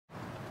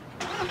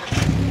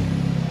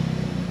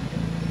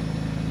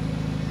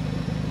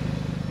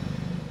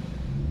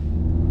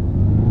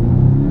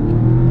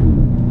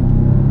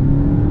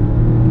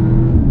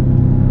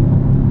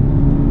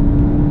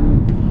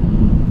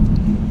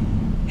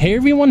Hey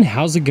everyone,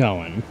 how's it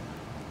going?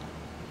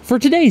 For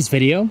today's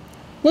video,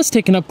 let's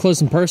take an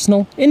up-close and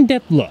personal,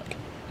 in-depth look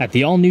at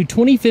the all-new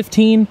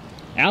 2015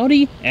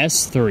 Audi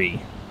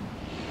S3.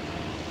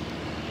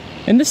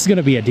 And this is going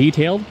to be a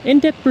detailed,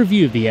 in-depth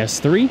review of the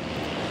S3.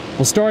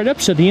 We'll start it up,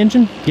 show the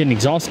engine, get an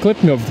exhaust clip,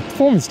 and go over the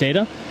performance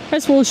data,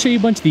 as well as show you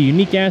a bunch of the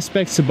unique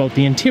aspects of both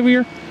the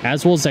interior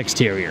as well as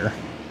exterior.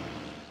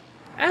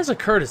 As a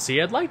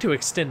courtesy, I'd like to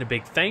extend a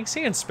big thanks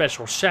and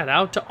special shout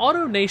out to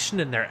AutoNation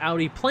and their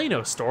Audi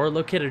Plano store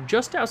located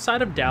just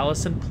outside of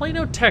Dallas in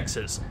Plano,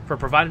 Texas, for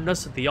providing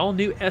us with the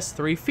all-new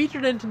S3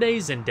 featured in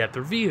today's in-depth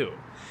review.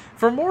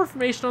 For more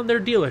information on their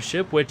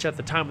dealership, which at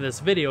the time of this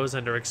video is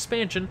under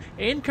expansion,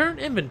 and current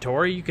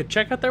inventory, you can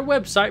check out their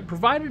website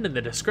provided in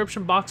the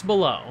description box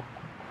below.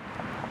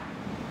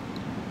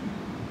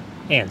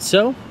 And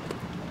so,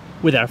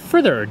 without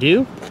further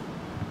ado,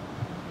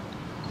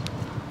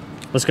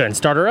 let's go ahead and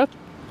start her up.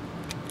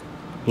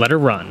 Let her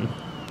run.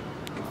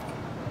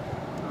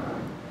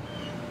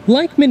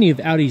 Like many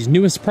of Audi's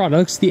newest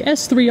products, the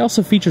S3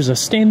 also features a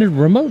standard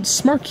remote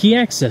smart key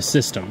access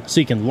system, so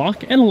you can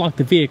lock and unlock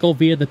the vehicle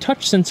via the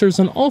touch sensors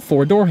on all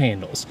four door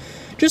handles.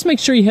 Just make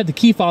sure you have the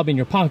key fob in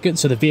your pocket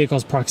so the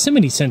vehicle's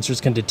proximity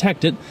sensors can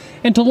detect it,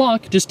 and to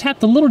lock, just tap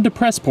the little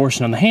depressed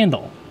portion on the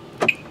handle,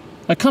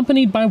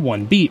 accompanied by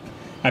one beep.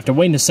 After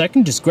waiting a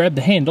second, just grab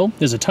the handle.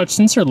 There's a touch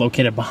sensor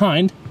located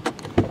behind.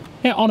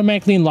 It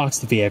automatically unlocks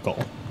the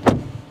vehicle.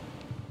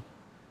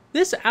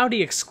 This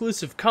Audi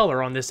exclusive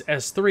color on this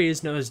S3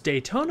 is known as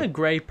Daytona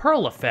Gray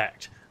Pearl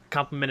Effect,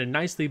 complemented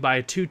nicely by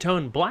a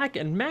two-tone black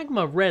and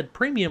magma red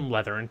premium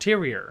leather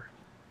interior.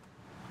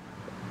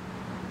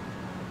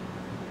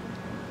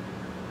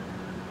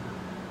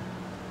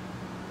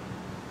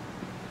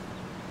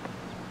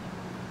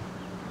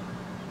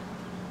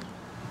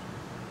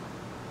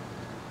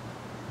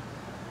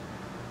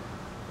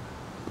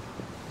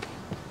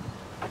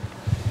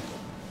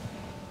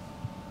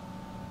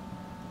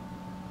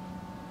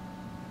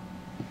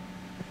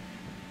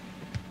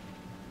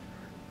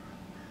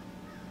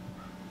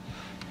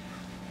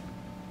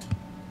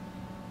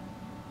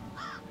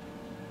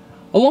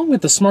 Along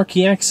with the smart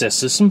key access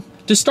system,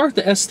 to start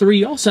the S3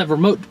 you also have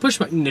remote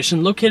push-button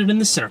ignition located in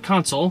the center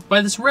console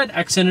by this red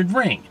accented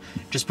ring.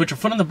 Just put your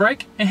foot on the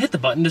brake and hit the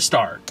button to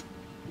start.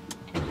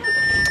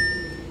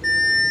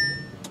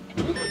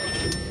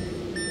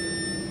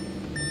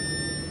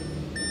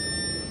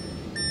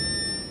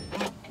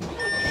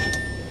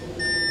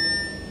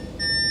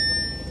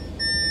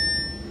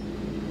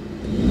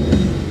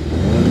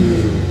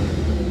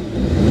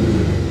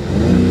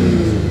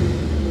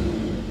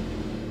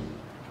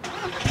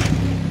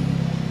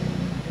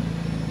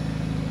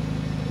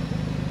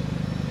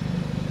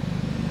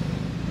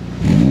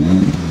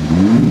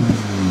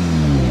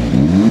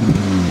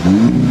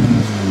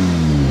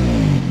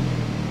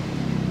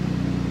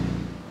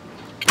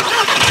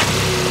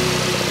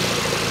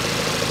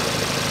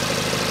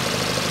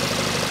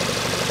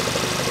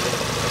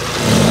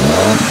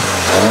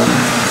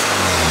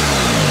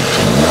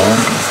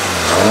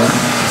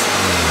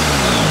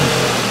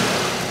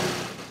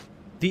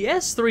 The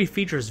S3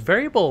 features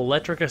variable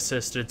electric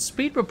assisted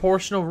speed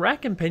proportional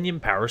rack and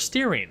pinion power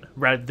steering,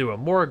 routed through a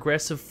more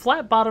aggressive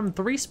flat-bottomed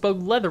 3-spoke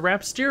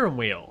leather-wrapped steering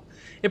wheel.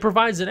 It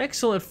provides an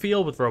excellent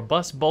feel with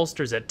robust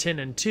bolsters at 10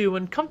 and 2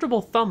 and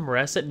comfortable thumb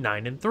rests at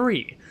 9 and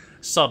 3.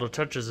 Subtle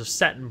touches of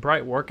satin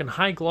brightwork and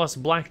high-gloss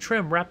black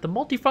trim wrap the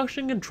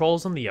multifunction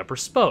controls on the upper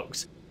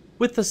spokes,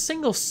 with the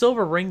single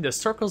silver ring that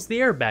circles the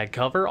airbag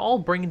cover all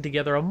bringing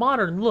together a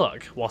modern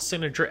look, while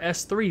signature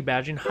S3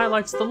 badging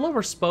highlights the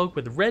lower spoke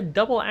with red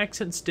double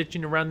accent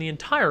stitching around the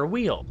entire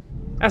wheel.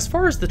 As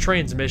far as the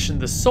transmission,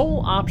 the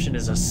sole option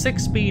is a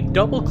 6-speed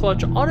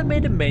double-clutch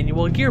automated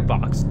manual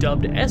gearbox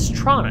dubbed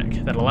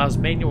S-Tronic that allows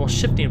manual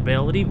shifting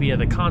ability via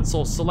the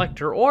console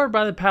selector or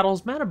by the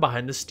paddles mounted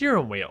behind the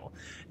steering wheel.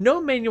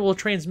 No manual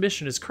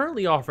transmission is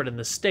currently offered in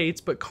the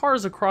States, but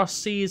cars across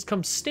seas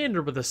come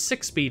standard with a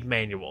 6-speed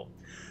manual.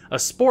 A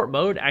sport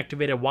mode,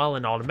 activated while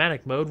in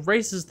automatic mode,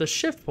 raises the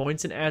shift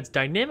points and adds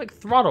dynamic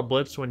throttle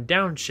blips when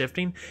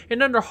downshifting,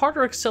 and under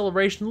harder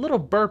acceleration little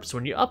burps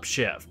when you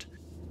upshift.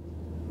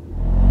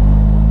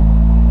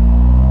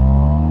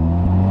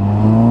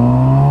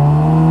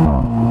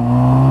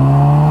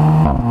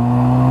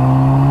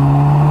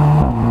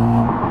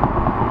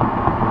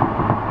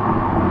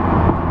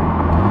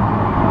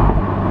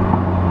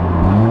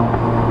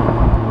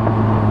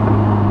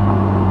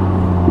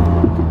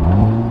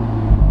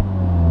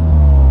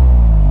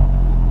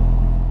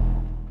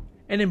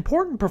 An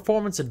important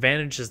performance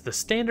advantage is the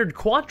standard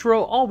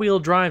Quattro all-wheel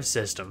drive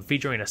system,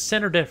 featuring a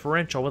center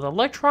differential with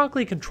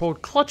electronically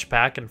controlled clutch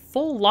pack and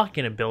full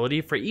locking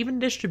ability for even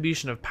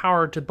distribution of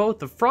power to both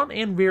the front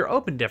and rear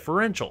open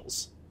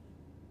differentials.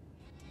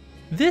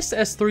 This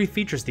S3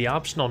 features the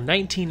optional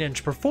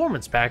 19-inch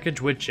performance package,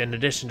 which, in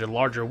addition to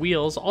larger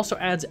wheels, also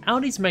adds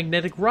Audi's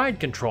magnetic ride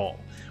control,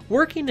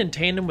 working in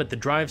tandem with the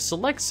Drive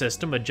Select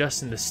system,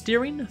 adjusting the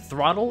steering,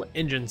 throttle,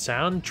 engine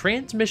sound,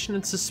 transmission,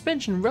 and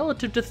suspension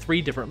relative to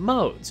 3 different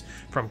modes,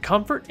 from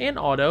comfort and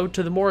auto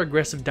to the more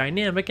aggressive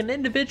dynamic and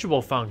individual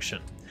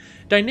function.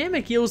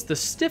 Dynamic yields the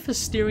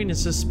stiffest steering and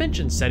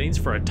suspension settings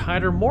for a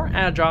tighter, more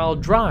agile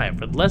drive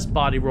with less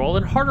body roll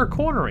and harder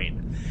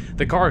cornering.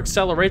 The car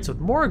accelerates with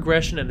more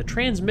aggression and the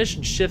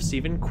transmission shifts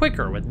even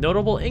quicker, with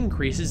notable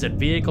increases in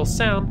vehicle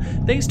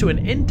sound thanks to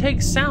an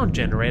intake sound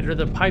generator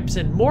that pipes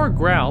in more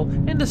growl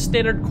and the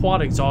standard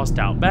quad exhaust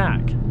out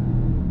back.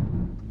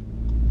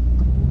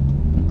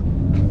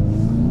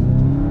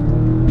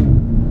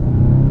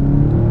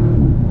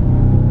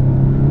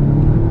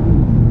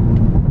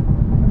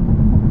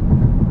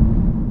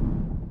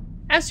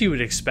 As you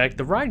would expect,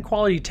 the ride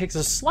quality takes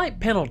a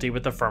slight penalty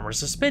with the firmer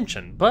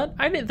suspension, but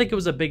I didn't think it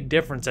was a big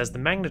difference as the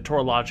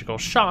magnetorological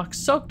shock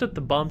soaked up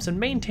the bumps and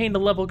maintained a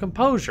level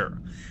composure.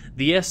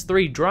 The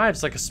S3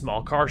 drives like a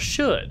small car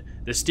should.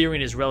 The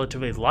steering is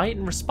relatively light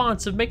and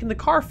responsive, making the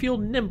car feel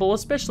nimble,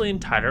 especially in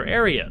tighter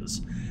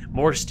areas.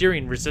 More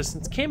steering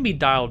resistance can be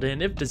dialed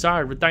in if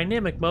desired with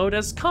dynamic mode,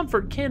 as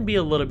comfort can be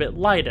a little bit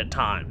light at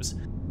times.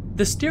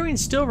 The steering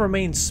still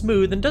remains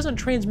smooth and doesn't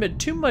transmit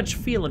too much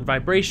feel and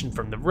vibration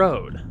from the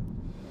road.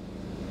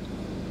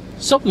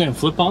 So we're going to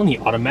flip on the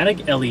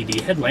automatic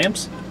LED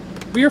headlamps,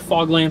 rear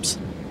fog lamps,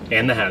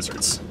 and the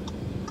hazards.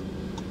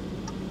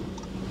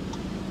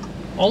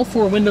 All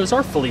 4 windows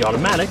are fully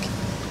automatic.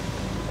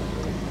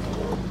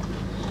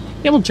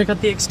 And we'll check out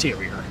the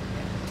exterior.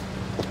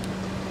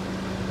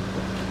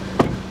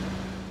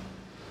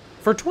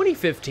 For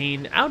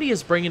 2015, Audi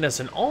is bringing us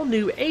an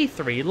all-new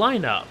A3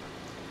 lineup.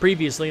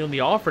 Previously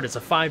only offered as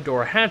a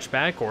 5-door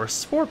hatchback or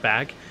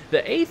sportback,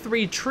 the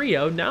A3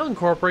 Trio now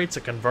incorporates a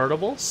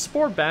convertible,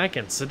 sportback,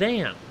 and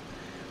sedan.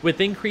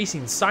 With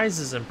increasing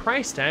sizes and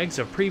price tags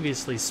of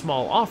previously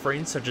small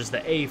offerings such as the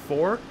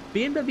A4,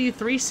 BMW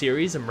 3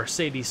 Series, and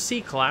Mercedes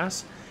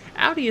C-Class,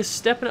 Audi is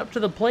stepping up to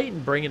the plate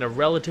and bringing a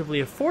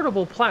relatively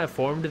affordable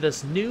platform to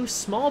this new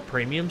small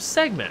premium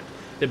segment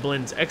that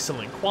blends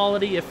excellent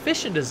quality,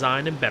 efficient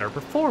design, and better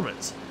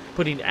performance,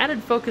 putting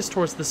added focus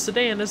towards the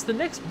sedan as the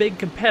next big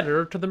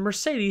competitor to the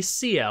Mercedes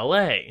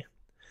CLA.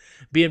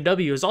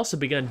 BMW has also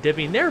begun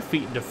dipping their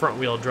feet into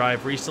front-wheel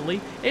drive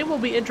recently and will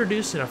be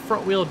introducing a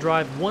front-wheel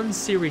drive 1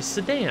 Series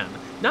sedan,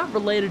 not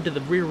related to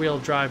the rear-wheel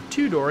drive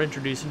 2-door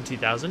introduced in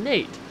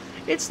 2008.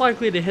 It's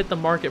likely to hit the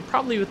market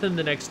probably within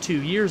the next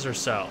 2 years or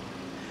so.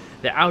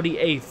 The Audi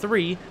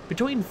A3,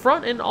 between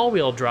front and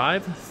all-wheel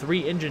drive,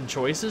 3 engine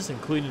choices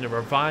including a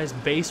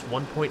revised base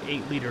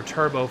 1.8-liter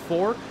turbo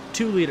 4,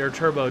 2-liter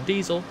turbo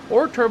diesel,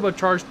 or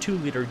turbocharged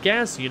 2-liter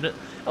gas unit,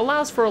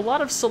 allows for a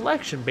lot of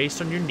selection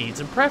based on your needs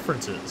and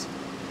preferences.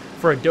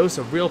 For a dose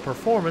of real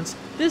performance,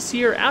 this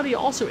year Audi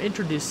also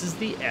introduces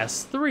the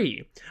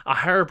S3, a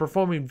higher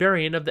performing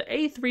variant of the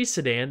A3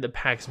 sedan that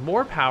packs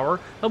more power,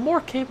 a more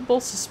capable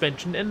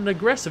suspension, and an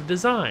aggressive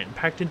design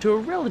packed into a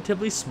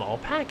relatively small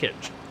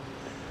package.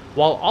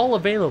 While all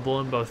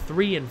available in both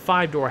 3 and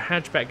 5-door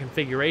hatchback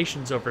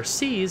configurations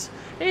overseas,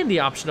 and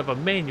the option of a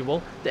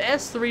manual, the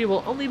S3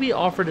 will only be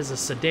offered as a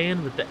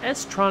sedan with the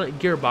S-tronic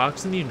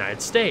gearbox in the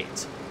United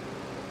States.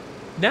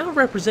 Now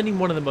representing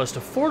one of the most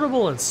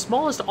affordable and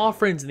smallest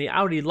offerings in the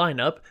Audi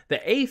lineup,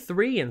 the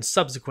A3 and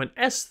subsequent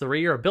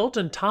S3 are built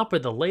on top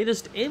of the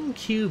latest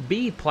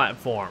MQB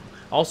platform,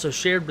 also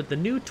shared with the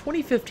new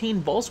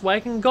 2015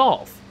 Volkswagen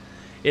Golf.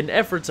 In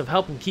efforts of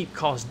helping keep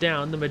costs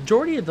down, the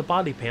majority of the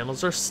body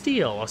panels are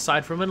steel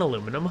aside from an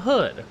aluminum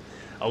hood.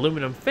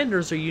 Aluminum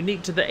fenders are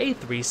unique to the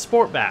A3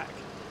 Sportback.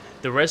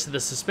 The rest of the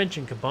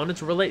suspension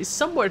components relate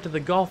somewhat to the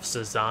Golf's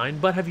design,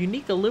 but have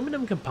unique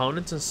aluminum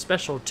components and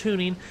special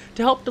tuning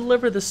to help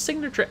deliver the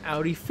signature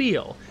Audi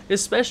feel,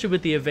 especially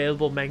with the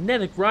available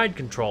magnetic ride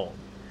control.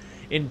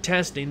 In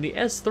testing, the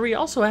S3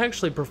 also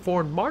actually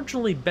performed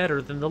marginally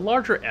better than the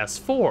larger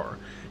S4,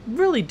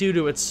 really due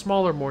to its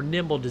smaller, more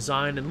nimble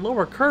design and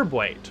lower curb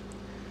weight.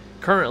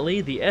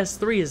 Currently, the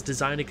S3 is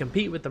designed to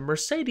compete with the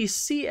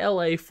Mercedes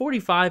CLA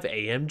 45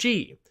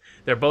 AMG.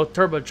 They're both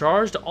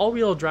turbocharged,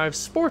 all-wheel drive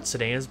sports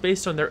sedans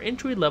based on their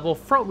entry-level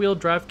front-wheel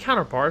drive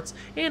counterparts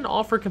and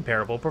offer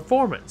comparable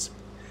performance.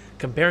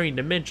 Comparing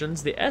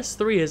dimensions, the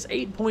S3 is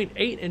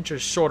 8.8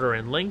 inches shorter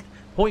in length,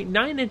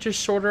 0.9 inches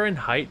shorter in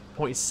height,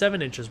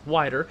 0.7 inches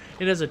wider,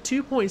 and has a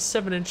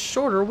 2.7 inch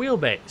shorter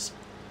wheelbase.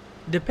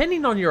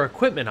 Depending on your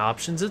equipment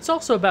options, it's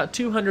also about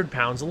 200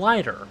 pounds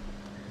lighter.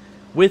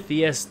 With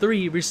the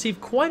S3, you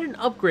receive quite an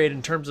upgrade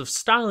in terms of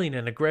styling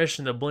and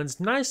aggression that blends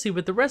nicely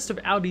with the rest of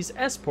Audi's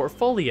S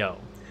portfolio.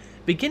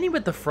 Beginning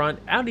with the front,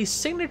 Audi's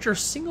signature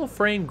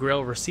single-frame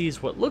grille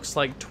receives what looks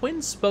like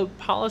twin-spoke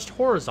polished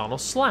horizontal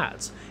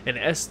slats, and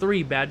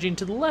S3 badging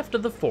to the left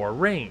of the 4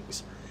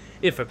 rings.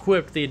 If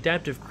equipped, the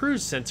adaptive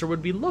cruise sensor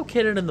would be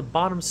located in the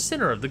bottom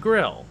center of the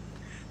grille.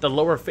 The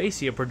lower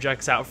fascia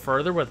projects out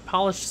further with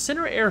polished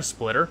center air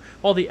splitter,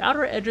 while the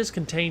outer edges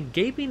contain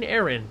gaping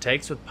air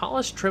intakes with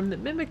polished trim that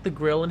mimic the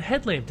grille and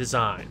headlamp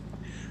design.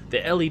 The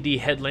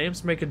LED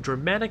headlamps make a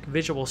dramatic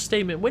visual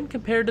statement when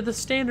compared to the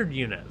standard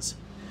units.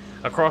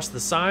 Across the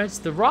sides,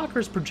 the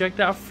rockers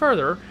project out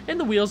further, and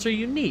the wheels are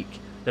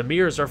unique. The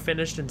mirrors are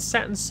finished in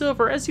satin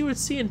silver as you would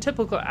see in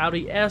typical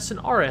Audi S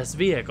and RS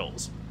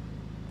vehicles.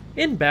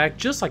 In back,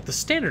 just like the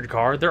standard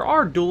car, there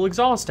are dual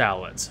exhaust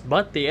outlets,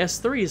 but the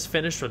S3 is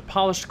finished with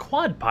polished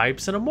quad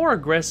pipes and a more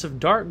aggressive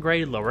dark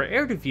gray lower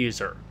air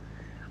diffuser.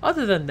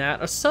 Other than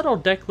that, a subtle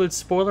deck lid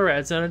spoiler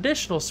adds an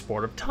additional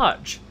sportive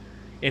touch.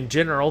 In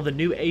general, the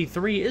new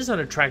A3 is an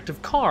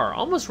attractive car,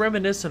 almost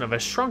reminiscent of a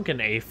shrunken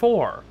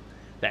A4.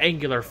 The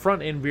angular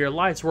front and rear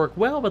lights work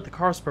well with the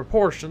car's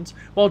proportions,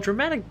 while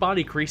dramatic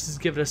body creases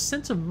give it a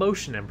sense of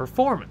motion and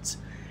performance.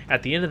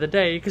 At the end of the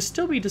day, it could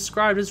still be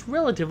described as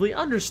relatively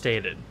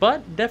understated,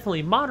 but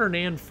definitely modern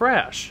and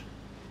fresh.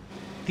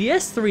 The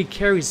S3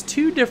 carries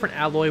two different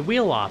alloy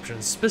wheel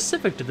options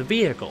specific to the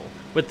vehicle,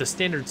 with the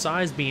standard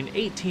size being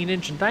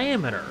 18-inch in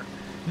diameter.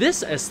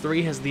 This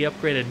S3 has the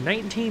upgraded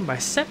 19 by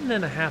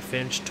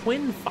 7.5-inch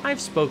twin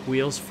 5-spoke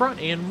wheels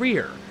front and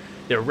rear.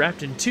 They're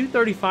wrapped in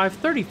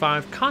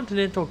 235/35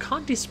 Continental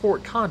Conti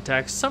Sport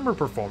Contact summer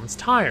performance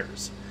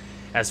tires.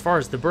 As far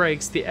as the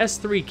brakes, the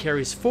S3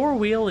 carries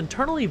 4-wheel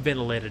internally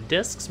ventilated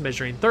discs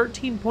measuring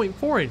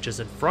 13.4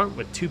 inches in front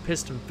with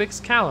 2-piston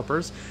fixed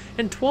calipers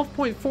and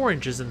 12.4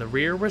 inches in the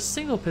rear with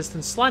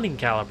single-piston sliding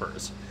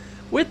calipers.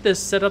 With this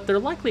setup, they're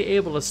likely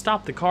able to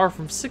stop the car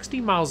from 60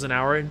 miles an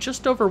hour in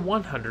just over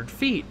 100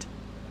 feet.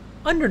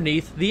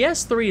 Underneath, the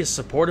S3 is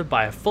supported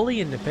by a fully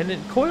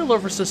independent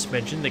coilover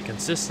suspension that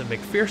consists of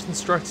McPherson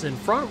struts in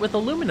front with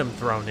aluminum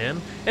thrown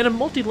in and a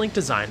multi-link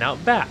design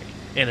out back,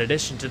 in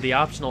addition to the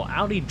optional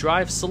Audi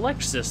Drive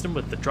Select system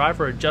with the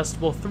driver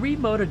adjustable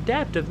 3-mode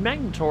adaptive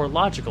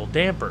magnetological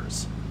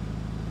dampers.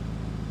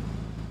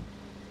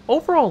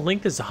 Overall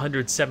length is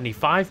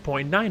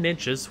 175.9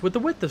 inches with a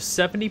width of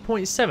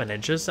 70.7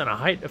 inches and a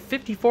height of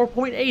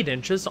 54.8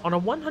 inches on a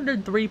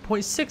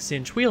 103.6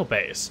 inch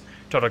wheelbase.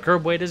 Total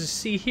curb weight, as you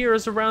see here,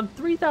 is around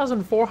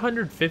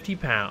 3,450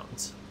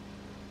 pounds.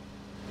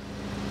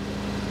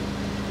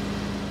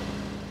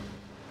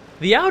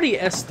 The Audi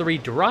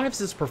S3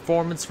 derives its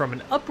performance from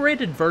an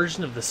upgraded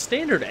version of the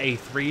standard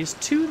A3's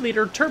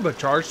 2-liter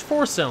turbocharged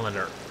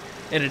 4-cylinder.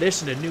 In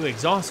addition to new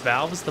exhaust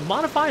valves, the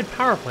modified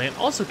power plant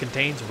also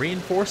contains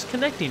reinforced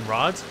connecting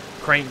rods,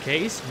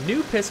 crankcase,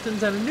 new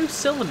pistons, and a new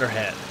cylinder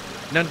head,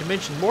 not to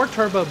mention more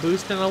turbo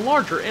boost and a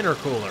larger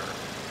intercooler.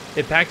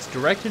 It packs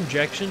direct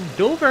injection,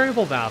 dual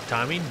variable valve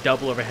timing,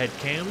 double overhead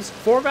cams,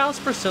 4 valves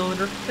per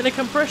cylinder, and a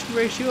compression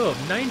ratio of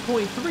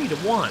 9.3 to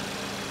 1.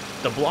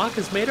 The block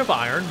is made of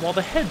iron while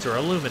the heads are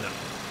aluminum.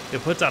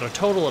 It puts out a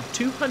total of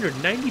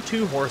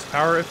 292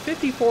 horsepower at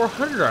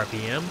 5,400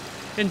 RPM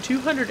and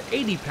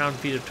 280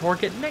 pound-feet of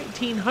torque at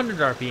 1,900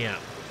 RPM,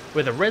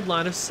 with a red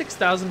line of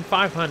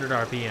 6,500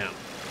 RPM.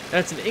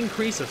 That's an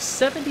increase of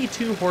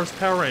 72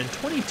 horsepower and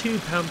 22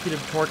 pound-feet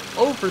of torque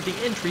over the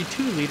entry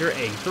 2-liter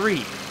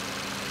A3.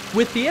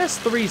 With the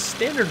S3's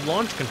standard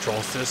launch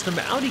control system,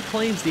 Audi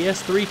claims the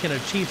S3 can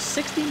achieve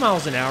 60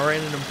 miles an hour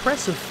in an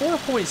impressive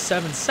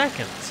 4.7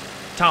 seconds.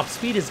 Top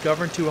speed is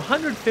governed to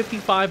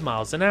 155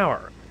 miles an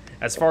hour.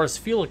 As far as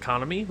fuel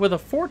economy, with a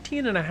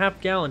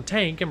 14.5-gallon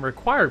tank and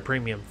required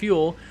premium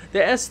fuel, the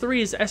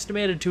S3 is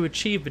estimated to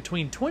achieve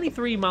between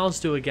 23 miles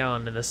to a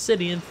gallon in the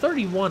city and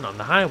 31 on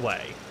the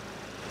highway.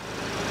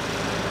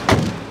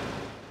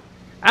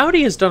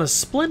 Audi has done a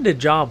splendid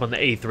job on the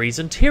A3's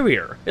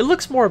interior. It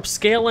looks more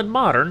upscale and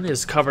modern,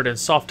 is covered in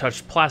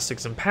soft-touch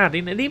plastics and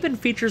padding, and even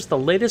features the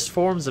latest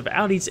forms of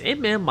Audi's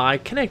MMI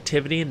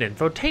connectivity and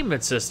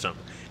infotainment system,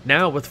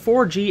 now with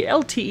 4G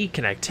LTE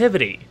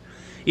connectivity.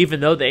 Even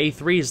though the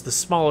A3 is the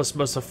smallest,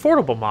 most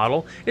affordable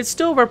model, it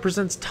still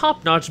represents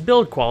top-notch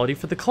build quality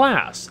for the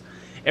class.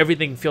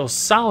 Everything feels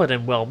solid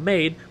and well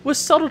made, with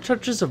subtle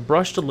touches of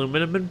brushed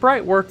aluminum and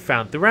bright work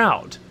found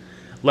throughout.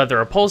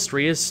 Leather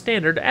upholstery is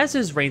standard, as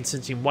is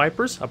rain-sensing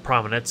wipers, a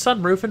prominent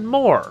sunroof, and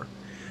more.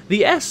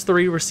 The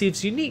S3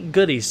 receives unique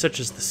goodies such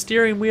as the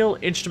steering wheel,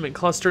 instrument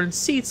cluster, and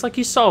seats like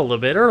you saw a little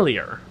bit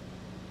earlier.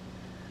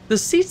 The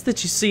seats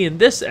that you see in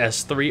this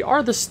S3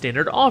 are the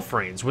standard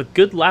offerings, with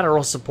good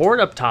lateral support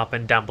up top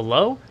and down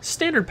below,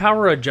 standard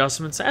power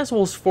adjustments, as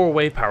well as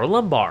 4-way power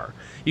lumbar.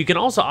 You can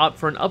also opt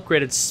for an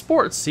upgraded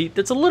sports seat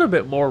that's a little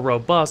bit more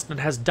robust and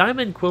has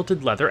diamond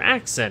quilted leather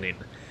accenting.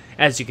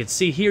 As you can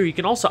see here, you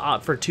can also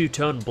opt for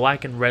two-tone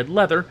black and red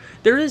leather.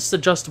 There is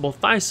adjustable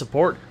thigh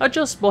support,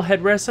 adjustable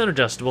headrests, and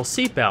adjustable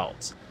seat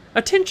belts.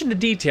 Attention to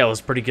detail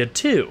is pretty good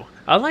too.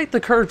 I like the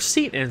curved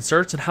seat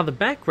inserts and how the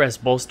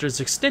backrest bolsters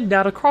extend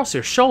out across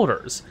your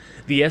shoulders.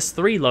 The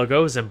S3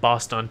 logo is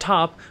embossed on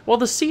top, while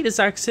the seat is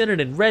accented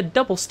in red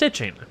double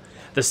stitching.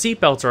 The seat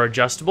belts are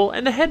adjustable,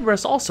 and the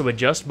headrests also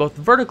adjust both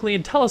vertically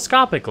and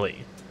telescopically.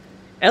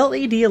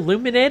 LED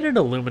illuminated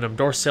aluminum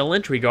door sill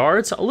entry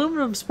guards,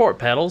 aluminum sport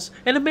pedals,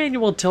 and a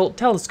manual tilt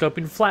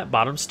telescoping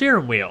flat-bottom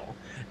steering wheel.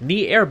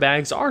 Knee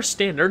airbags are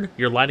standard,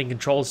 your lighting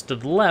controls to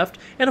the left,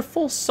 and a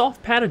full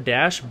soft padded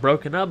dash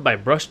broken up by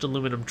brushed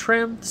aluminum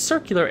trim,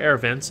 circular air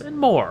vents, and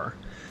more.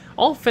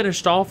 All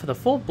finished off with a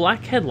full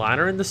black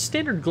headliner and the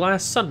standard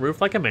glass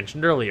sunroof like I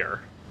mentioned earlier.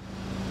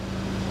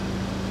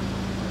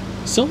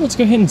 So let's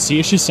go ahead and see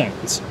if she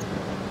sounds.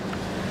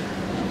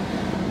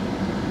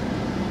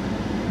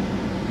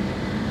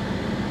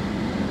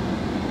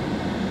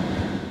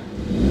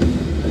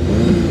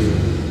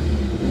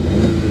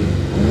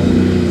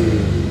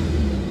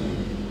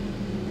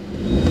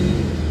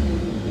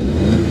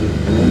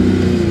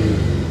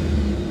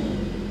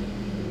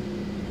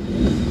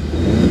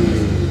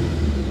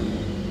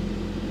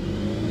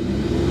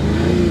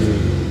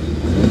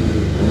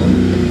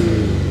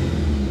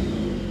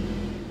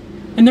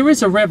 there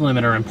is a rev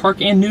limiter in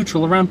park and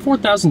neutral around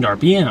 4,000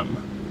 RPM.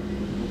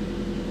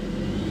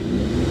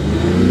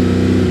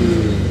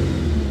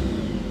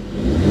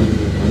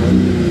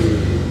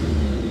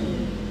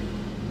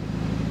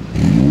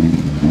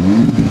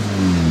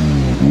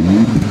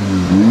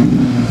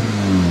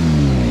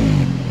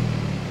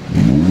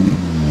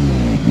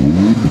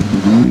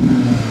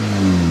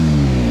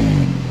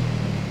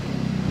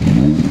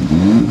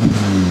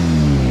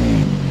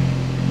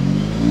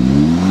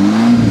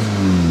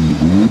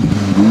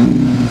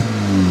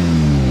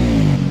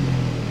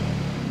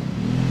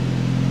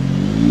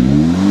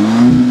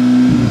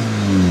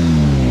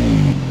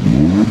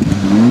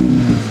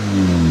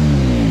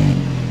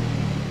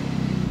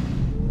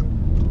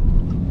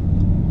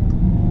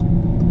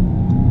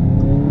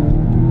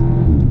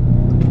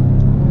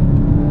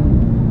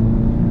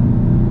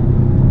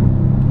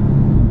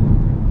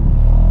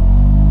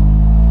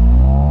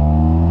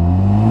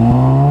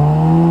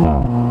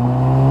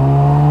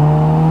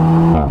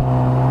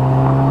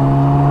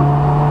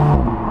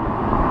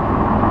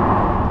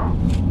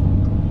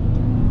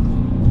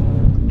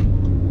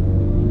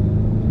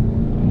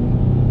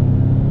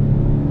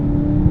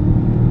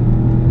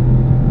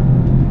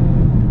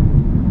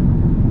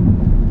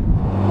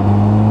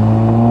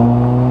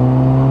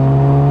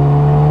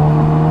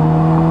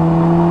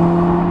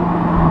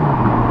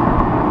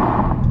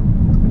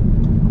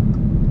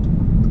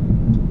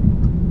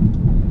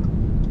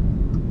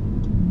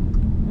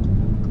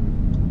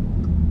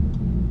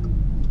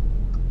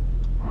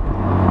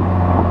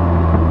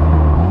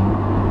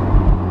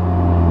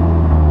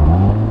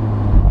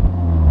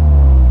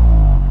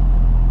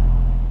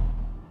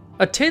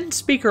 A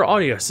 10-speaker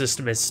audio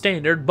system is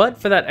standard, but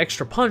for that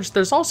extra punch,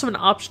 there's also an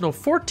optional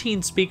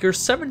 14-speaker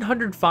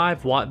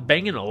 705-watt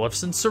Bang &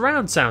 Olufsen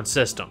surround sound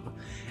system.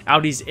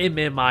 Audi's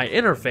MMI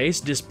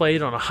interface,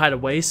 displayed on a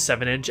hideaway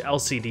 7-inch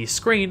LCD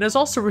screen, has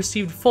also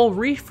received full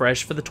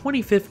refresh for the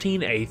 2015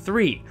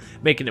 A3,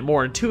 making it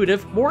more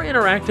intuitive, more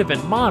interactive,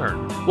 and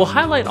modern. We'll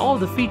highlight all of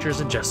the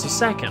features in just a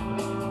second.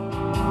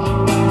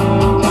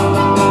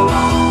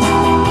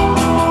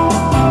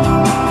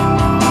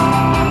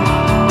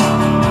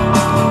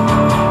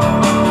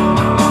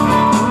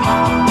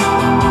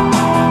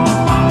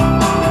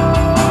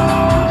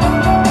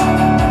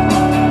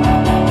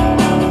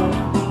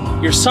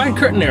 Your side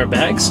curtain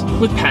airbags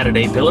with padded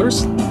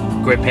A-pillars,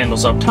 grip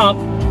handles up top,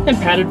 and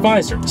padded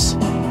visors,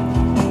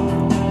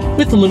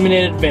 with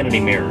illuminated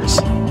vanity mirrors.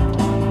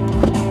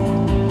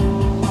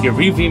 Your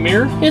rearview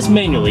mirror is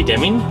manually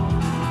dimming,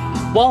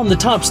 while on the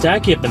top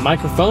stack you have the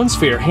microphones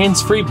for your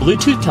hands-free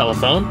Bluetooth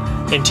telephone,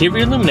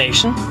 interior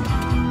illumination,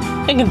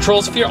 and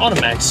controls for your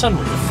automatic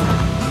sunroof.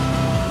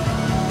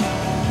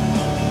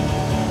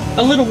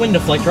 A little wind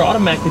deflector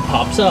automatically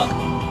pops up.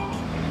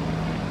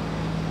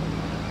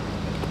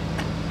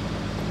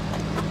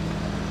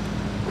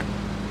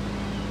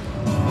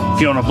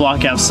 If you want to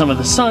block out some of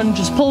the sun,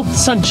 just pull up the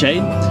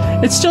sunshade.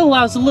 It still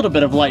allows a little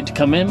bit of light to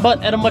come in,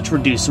 but at a much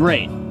reduced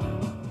rate.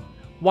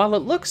 While it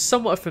looks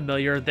somewhat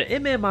familiar, the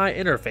MMI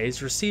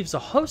interface receives a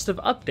host of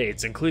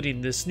updates,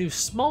 including this new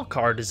small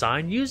car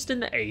design used in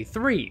the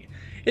A3.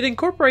 It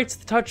incorporates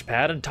the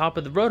touchpad on top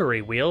of the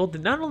rotary wheel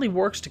that not only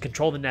works to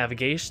control the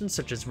navigation,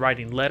 such as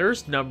writing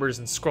letters, numbers,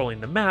 and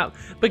scrolling the map,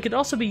 but can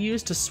also be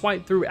used to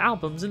swipe through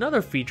albums and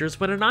other features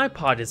when an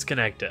iPod is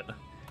connected.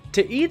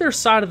 To either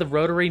side of the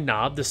rotary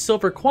knob, the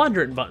silver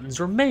quadrant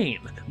buttons remain,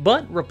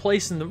 but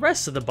replacing the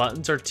rest of the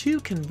buttons are two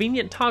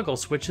convenient toggle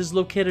switches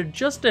located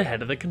just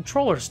ahead of the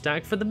controller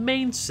stack for the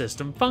main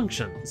system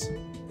functions.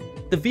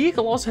 The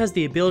vehicle also has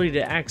the ability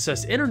to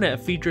access internet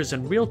features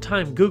and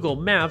real-time Google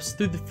Maps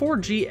through the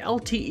 4G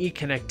LTE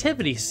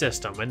connectivity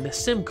system, and the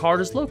SIM card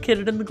is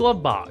located in the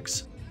glove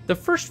box. The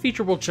first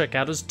feature we'll check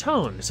out is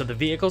tone, so the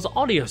vehicle's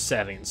audio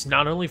settings,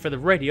 not only for the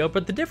radio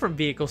but the different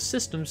vehicle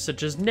systems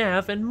such as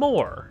nav and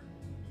more.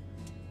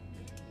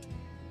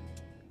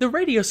 The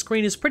radio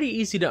screen is pretty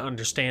easy to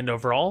understand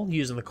overall,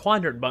 using the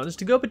quadrant buttons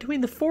to go between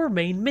the four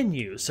main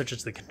menus, such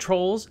as the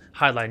controls,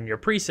 highlighting your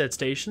preset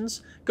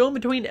stations, going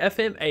between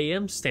FM,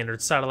 AM, standard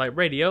satellite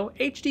radio,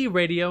 HD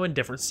radio, and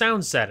different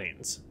sound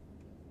settings.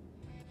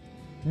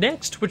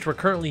 Next, which we're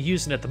currently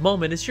using at the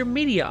moment, is your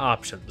media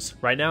options.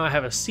 Right now I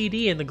have a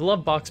CD in the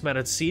glove box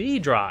mounted CD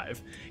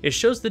drive. It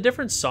shows the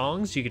different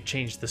songs. You could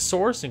change the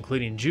source,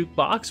 including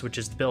jukebox, which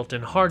is the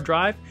built-in hard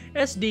drive,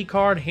 SD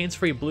card,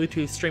 hands-free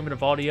Bluetooth streaming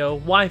of audio,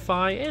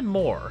 Wi-Fi, and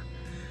more.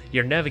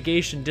 Your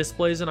navigation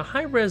displays on a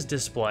high-res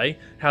display,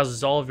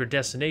 houses all of your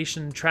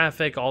destination,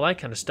 traffic, all that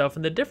kind of stuff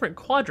in the different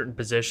quadrant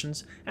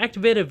positions,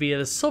 activated via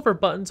the silver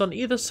buttons on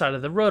either side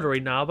of the rotary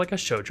knob like I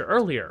showed you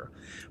earlier.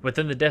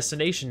 Within the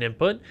destination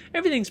input,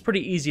 everything's pretty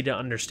easy to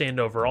understand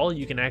overall.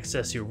 You can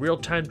access your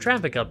real-time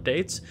traffic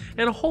updates,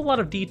 and a whole lot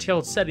of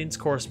detailed settings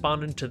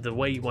corresponding to the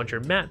way you want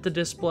your map to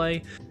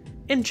display,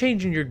 and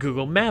changing your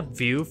Google Map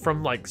view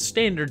from like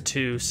standard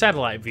to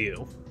satellite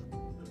view.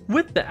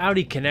 With the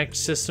Audi Connect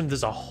system,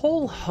 there's a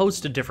whole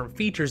host of different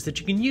features that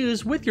you can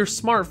use with your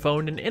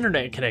smartphone and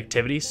internet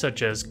connectivity,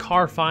 such as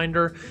Car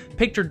Finder,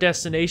 Picture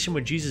Destination,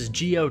 which uses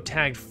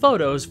geo-tagged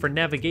photos for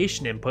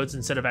navigation inputs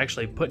instead of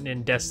actually putting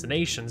in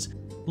destinations,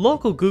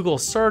 local Google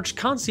search,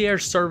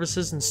 concierge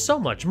services, and so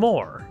much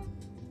more.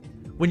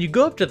 When you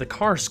go up to the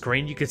car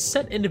screen, you can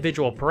set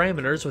individual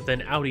parameters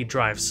within Audi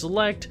Drive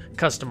Select,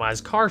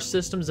 customize car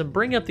systems, and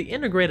bring up the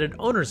integrated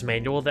owner's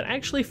manual that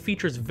actually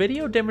features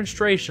video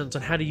demonstrations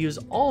on how to use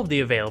all of the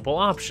available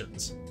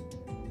options.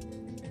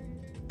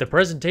 The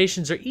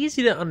presentations are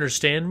easy to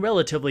understand,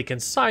 relatively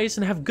concise,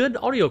 and have good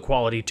audio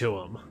quality to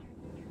them.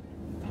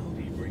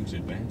 Audi brings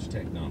advanced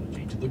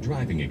technology to the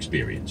driving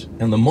experience,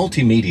 and the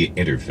Multimedia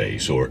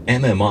Interface, or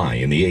MMI,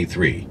 in the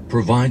A3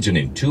 provides an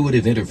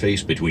intuitive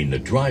interface between the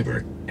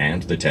driver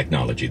and the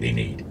technology they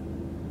need.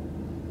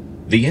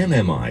 The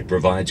MMI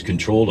provides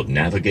control of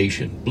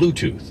navigation,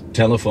 Bluetooth,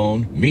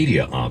 telephone,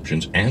 media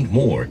options, and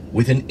more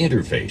with an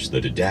interface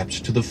that adapts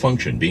to the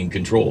function being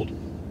controlled.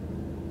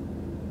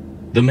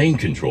 The main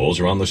controls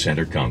are on the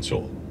center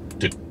console.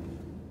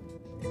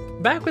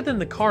 Back within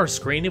the car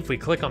screen, if we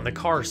click on the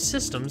car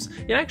systems,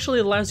 it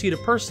actually allows you to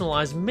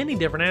personalize many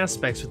different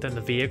aspects within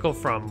the vehicle,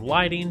 from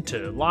lighting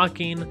to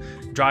locking,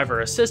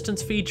 driver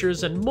assistance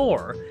features, and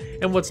more.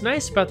 And what's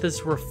nice about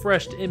this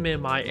refreshed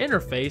MMI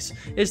interface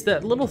is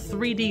that little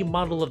 3D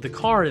model of the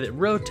car that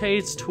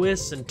rotates,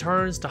 twists, and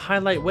turns to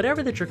highlight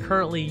whatever that you're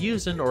currently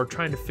using or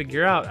trying to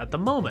figure out at the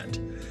moment.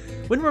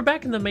 When we're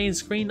back in the main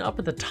screen, up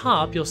at the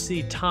top, you'll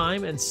see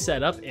Time and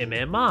Setup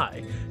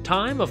MMI.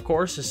 Time, of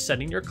course, is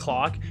setting your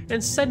clock,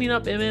 and setting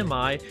up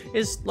MMI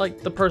is like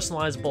the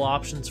personalizable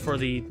options for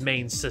the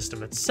main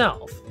system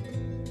itself.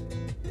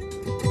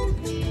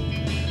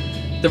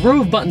 The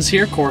row of buttons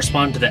here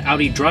correspond to the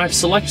Audi Drive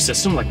Select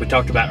system like we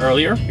talked about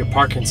earlier, your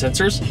parking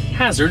sensors,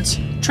 hazards,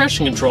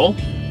 traction control,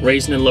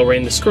 raising and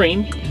lowering the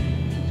screen,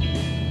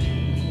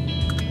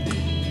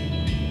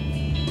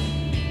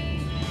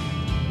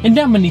 and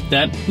down beneath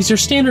that is your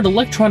standard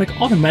electronic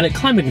automatic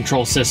climate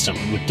control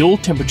system with dual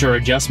temperature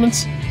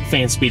adjustments,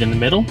 fan speed in the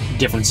middle,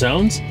 different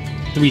zones,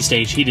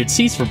 3-stage heated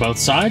seats for both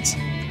sides,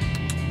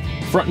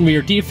 front and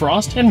rear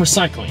defrost, and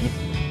recycling.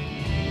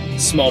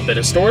 Small bit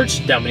of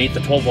storage down beneath the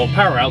 12-volt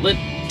power outlet,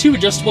 2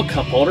 adjustable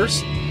cup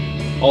holders,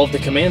 all of the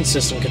command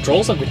system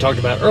controls like we talked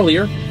about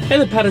earlier,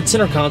 and the padded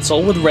center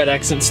console with red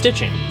accent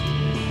stitching.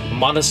 A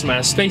modest amount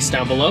of space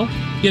down below.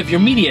 You have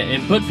your media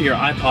input for your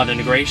iPod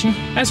integration,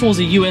 as well as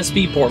a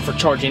USB port for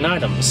charging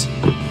items.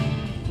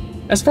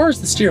 As far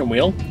as the steering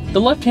wheel, the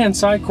left-hand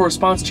side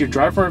corresponds to your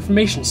driver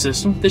information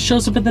system that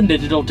shows up in the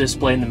digital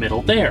display in the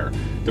middle there.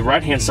 The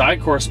right-hand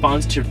side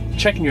corresponds to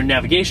checking your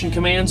navigation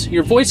commands,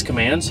 your voice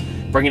commands,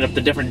 bringing up the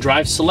different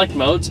drive select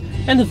modes,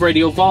 and the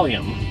radio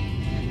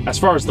volume. As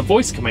far as the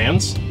voice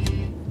commands,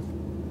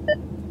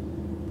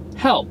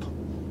 help.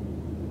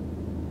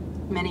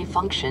 Many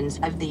functions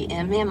of the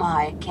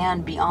MMI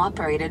can be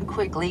operated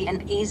quickly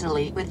and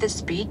easily with the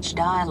speech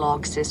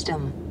dialogue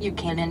system. You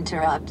can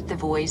interrupt the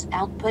voice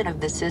output of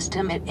the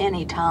system at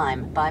any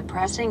time by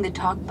pressing the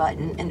talk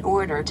button in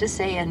order to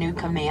say a new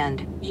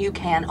command. You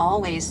can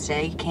always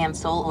say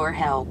cancel or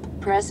help.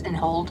 Press and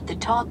hold the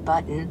talk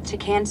button to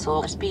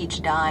cancel a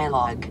speech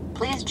dialogue.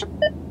 Please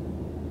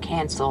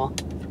cancel.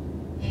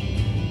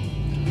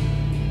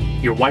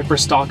 Your wiper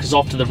stalk is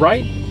off to the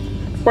right,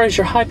 whereas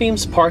your high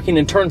beams, parking,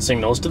 and turn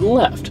signals to the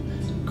left.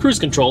 Cruise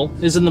control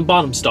is in the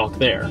bottom stalk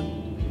there.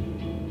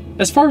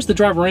 As far as the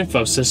driver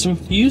info system,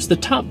 you use the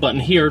top button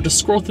here to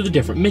scroll through the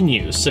different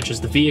menus, such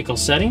as the vehicle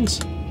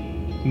settings,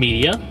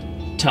 media,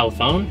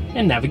 telephone,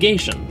 and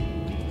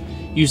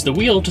navigation. Use the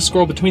wheel to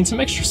scroll between some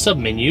extra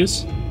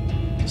sub-menus,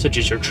 such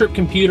as your trip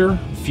computer,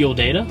 fuel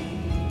data,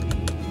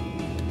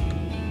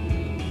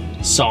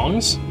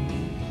 songs.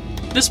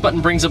 This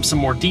button brings up some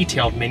more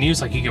detailed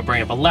menus, like you can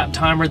bring up a lap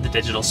timer, the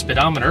digital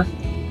speedometer,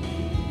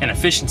 an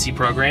efficiency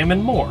program,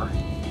 and more.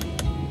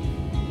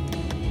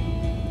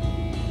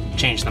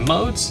 Change the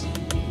modes.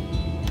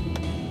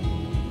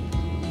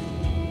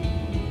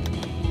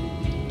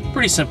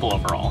 Pretty simple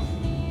overall.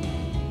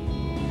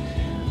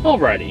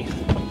 Alrighty.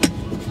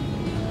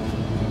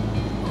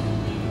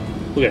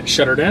 We got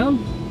shutter down.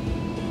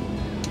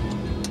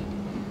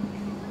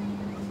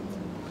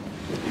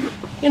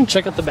 And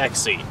check out the back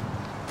seat.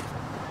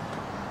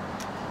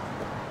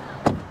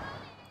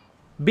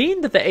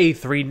 Being that the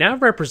A3 now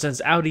represents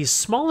Audi's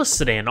smallest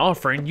sedan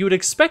offering, you would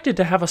expect it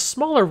to have a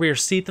smaller rear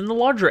seat than the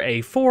larger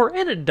A4,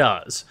 and it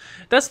does.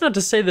 That's not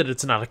to say that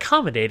it's not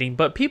accommodating,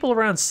 but people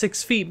around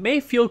 6 feet may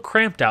feel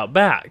cramped out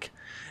back.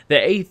 The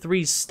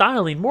A3's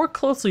styling more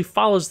closely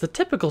follows the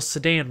typical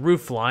sedan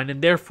roofline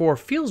and therefore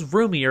feels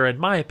roomier in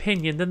my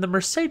opinion than the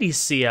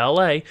Mercedes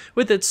CLA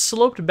with its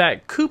sloped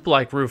back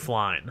coupe-like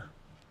roofline.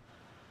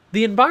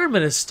 The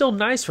environment is still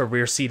nice for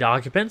rear seat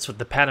occupants with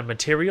the padded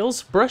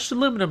materials, brushed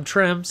aluminum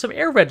trim, some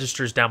air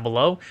registers down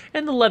below,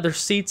 and the leather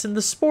seats and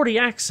the sporty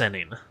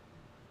accenting.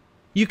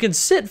 You can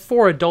sit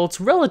 4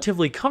 adults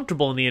relatively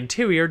comfortable in the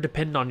interior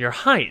depending on your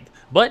height,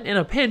 but in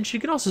a pinch you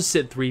can also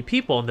sit 3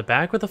 people in the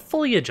back with a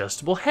fully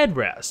adjustable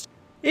headrest.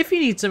 If you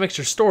need some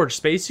extra storage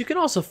space, you can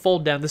also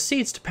fold down the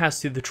seats to pass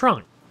through the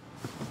trunk.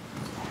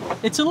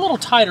 It's a little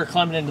tighter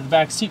climbing into the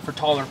back seat for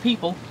taller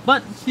people,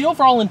 but the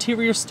overall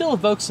interior still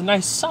evokes a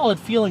nice solid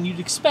feeling you'd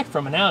expect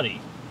from an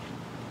Audi.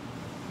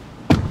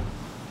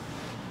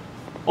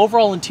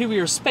 Overall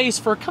interior space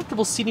for a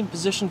comfortable seating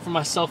position for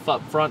myself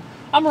up front,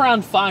 I'm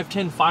around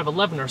 5'10",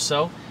 5'11" or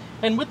so,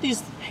 and with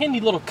these handy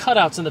little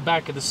cutouts in the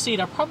back of the seat,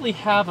 I probably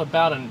have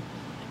about an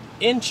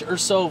inch or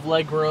so of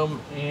legroom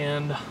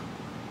and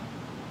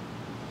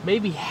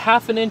maybe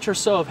half an inch or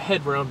so of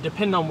headroom,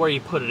 depending on where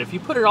you put it. If you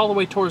put it all the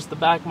way towards the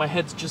back, my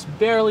head's just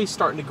barely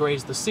starting to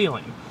graze the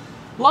ceiling.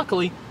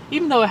 Luckily,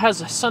 even though it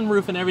has a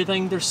sunroof and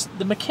everything,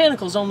 the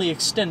mechanicals only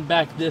extend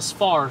back this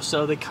far,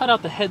 so they cut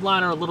out the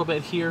headliner a little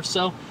bit here,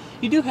 so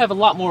you do have a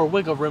lot more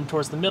wiggle room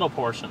towards the middle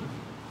portion.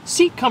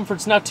 Seat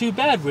comfort's not too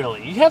bad,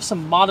 really. You have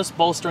some modest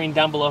bolstering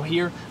down below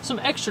here, some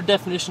extra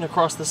definition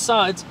across the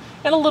sides,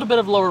 and a little bit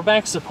of lower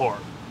back support.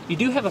 You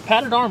do have a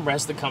padded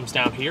armrest that comes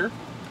down here,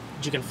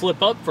 you can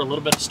flip up for a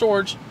little bit of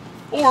storage,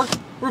 or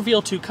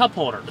reveal 2 cup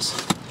holders.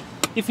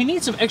 If you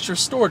need some extra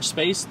storage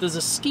space, there's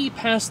a ski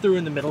pass-through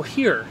in the middle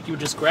here. You would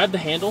just grab the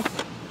handle,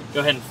 go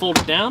ahead and fold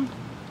it down,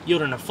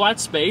 yielding a flat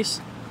space,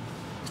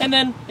 and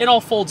then it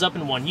all folds up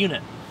in one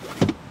unit.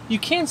 You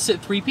can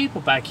sit 3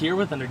 people back here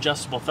with an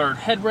adjustable third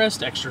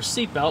headrest, extra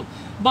seatbelt,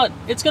 but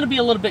it's going to be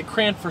a little bit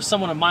cramped for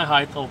someone of my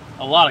height,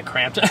 a lot of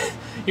cramped.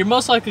 You're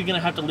most likely going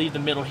to have to leave the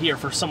middle here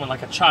for someone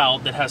like a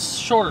child that has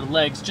shorter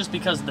legs just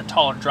because of the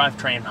taller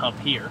drivetrain hump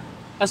here.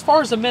 As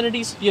far as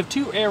amenities, you have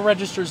 2 air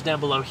registers down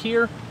below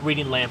here,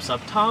 reading lamps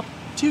up top,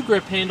 2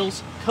 grip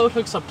handles, coat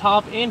hooks up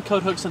top, and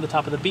coat hooks in the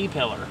top of the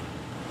B-pillar.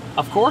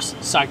 Of course,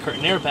 side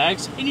curtain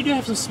airbags, and you do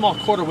have some small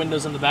quarter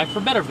windows in the back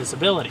for better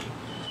visibility.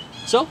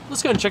 So,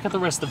 let's go and check out the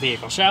rest of the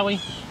vehicle, shall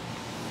we?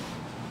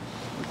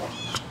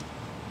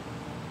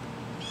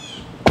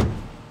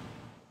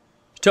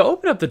 To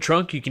open up the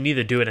trunk, you can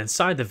either do it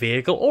inside the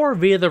vehicle or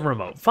via the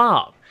remote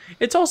fob.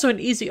 It's also an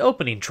easy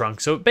opening trunk,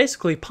 so it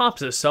basically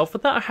pops itself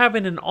without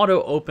having an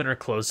auto open or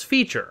close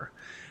feature.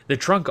 The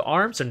trunk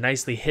arms are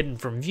nicely hidden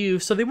from view,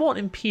 so they won't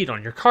impede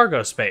on your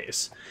cargo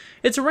space.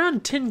 It's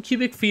around 10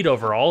 cubic feet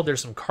overall.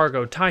 There's some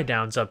cargo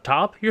tie-downs up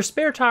top, your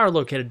spare tire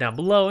located down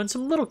below, and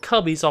some little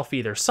cubbies off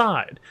either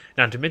side,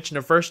 not to mention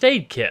a first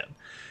aid kit.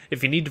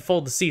 If you need to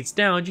fold the seats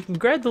down, you can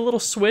grab the little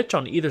switch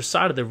on either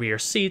side of the rear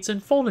seats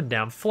and fold them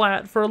down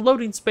flat for a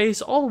loading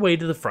space all the way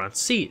to the front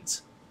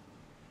seats.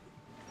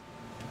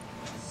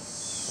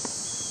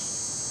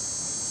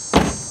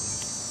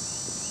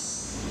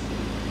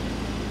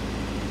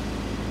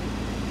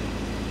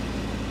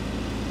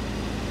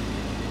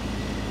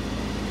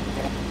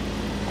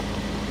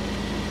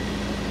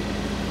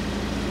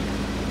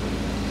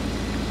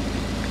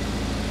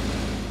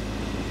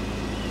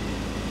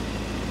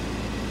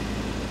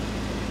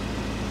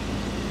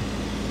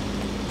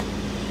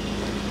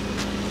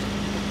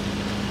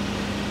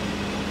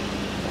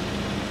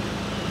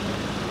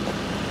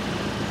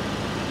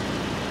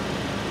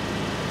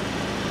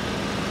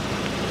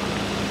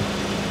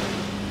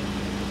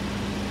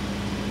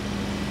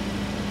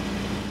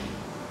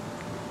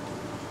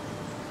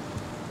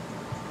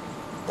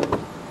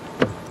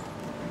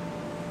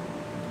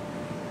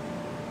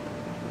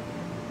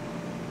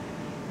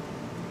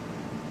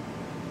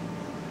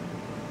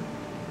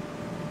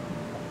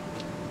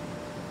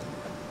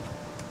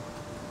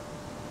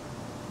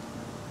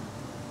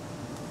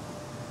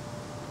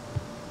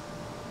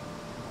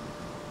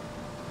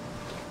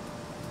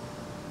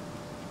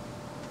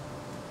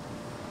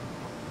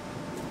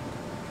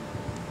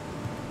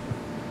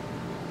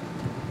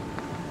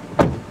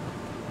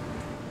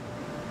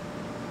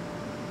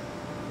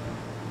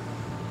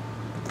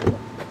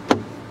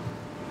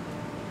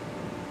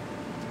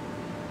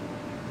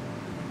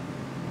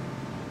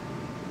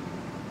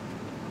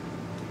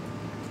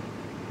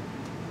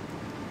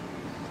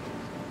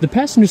 The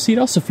passenger seat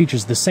also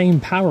features the same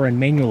power and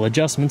manual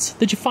adjustments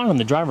that you find on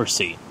the driver's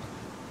seat,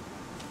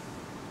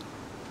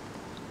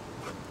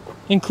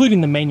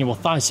 including the manual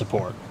thigh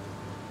support.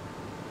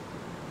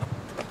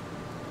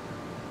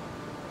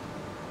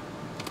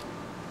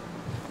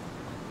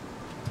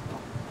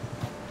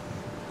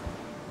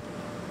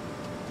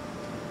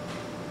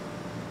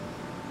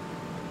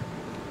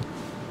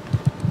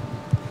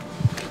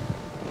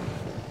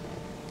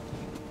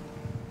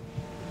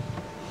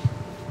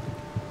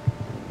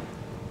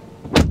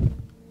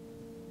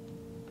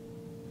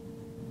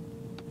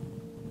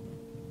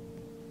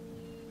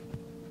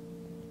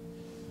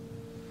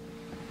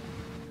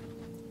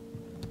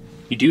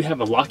 You do have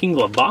a locking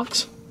glove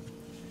box.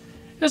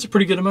 It has a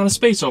pretty good amount of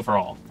space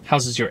overall.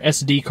 Houses your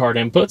SD card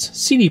inputs,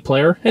 CD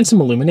player, and some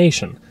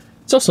illumination.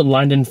 It's also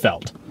lined in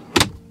felt.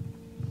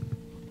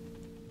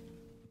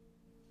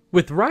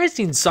 With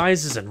rising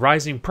sizes and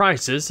rising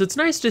prices, it's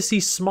nice to see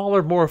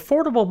smaller, more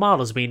affordable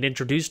models being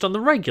introduced on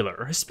the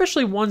regular,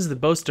 especially ones that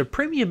boast a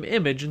premium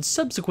image and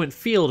subsequent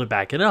feel to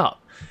back it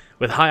up.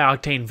 With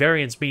high-octane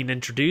variants being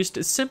introduced,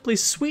 it simply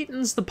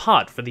sweetens the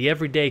pot for the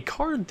everyday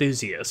car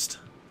enthusiast.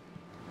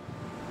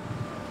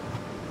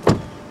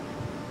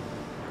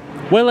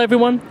 Well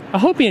everyone, I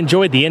hope you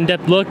enjoyed the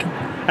in-depth look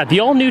at the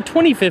all-new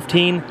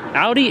 2015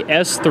 Audi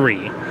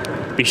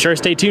S3. Be sure to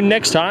stay tuned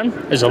next time,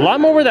 there's a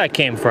lot more where that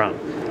came from.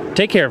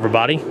 Take care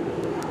everybody.